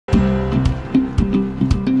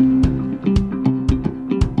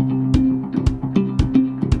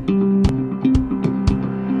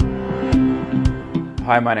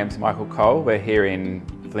Hi, my name's Michael Cole. We're here in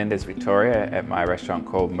Flinders, Victoria at my restaurant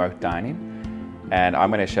called Moke Dining, and I'm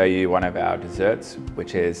going to show you one of our desserts,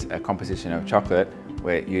 which is a composition of chocolate.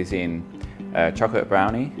 We're using a chocolate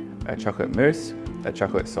brownie, a chocolate mousse, a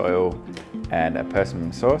chocolate soil and a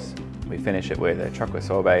persimmon sauce. We finish it with a chocolate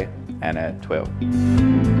sorbet and a twill.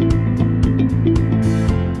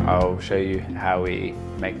 I'll show you how we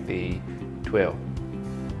make the twill.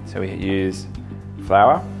 So we use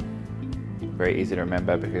flour, very easy to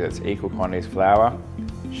remember because it's equal quantities flour,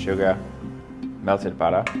 sugar, melted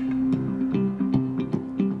butter,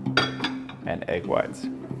 and egg whites.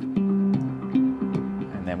 And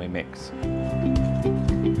then we mix.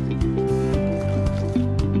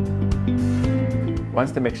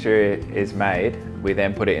 Once the mixture is made, we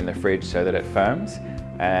then put it in the fridge so that it firms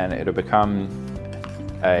and it'll become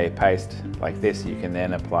a paste like this you can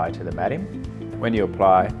then apply to the matting. When you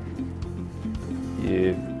apply,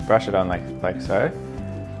 you brush it on like so.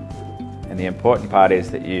 And the important part is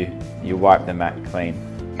that you wipe the mat clean.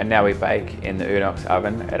 And now we bake in the UNOX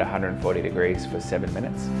oven at 140 degrees for 7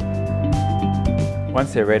 minutes.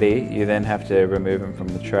 Once they're ready, you then have to remove them from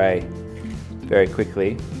the tray very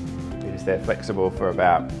quickly because they're flexible for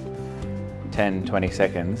about 10-20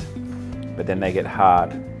 seconds, but then they get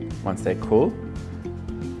hard once they're cool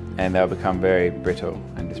and they'll become very brittle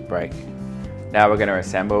and just break. Now we're going to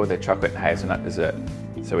assemble the chocolate and hazelnut dessert.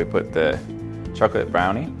 So we put the chocolate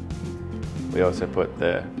brownie, we also put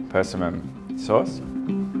the persimmon sauce,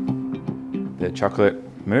 the chocolate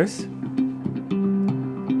mousse.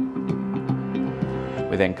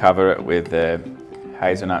 We then cover it with the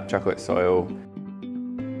hazelnut chocolate soil.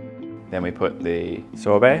 Then we put the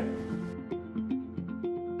sorbet.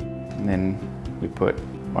 And then we put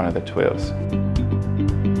one of the twills.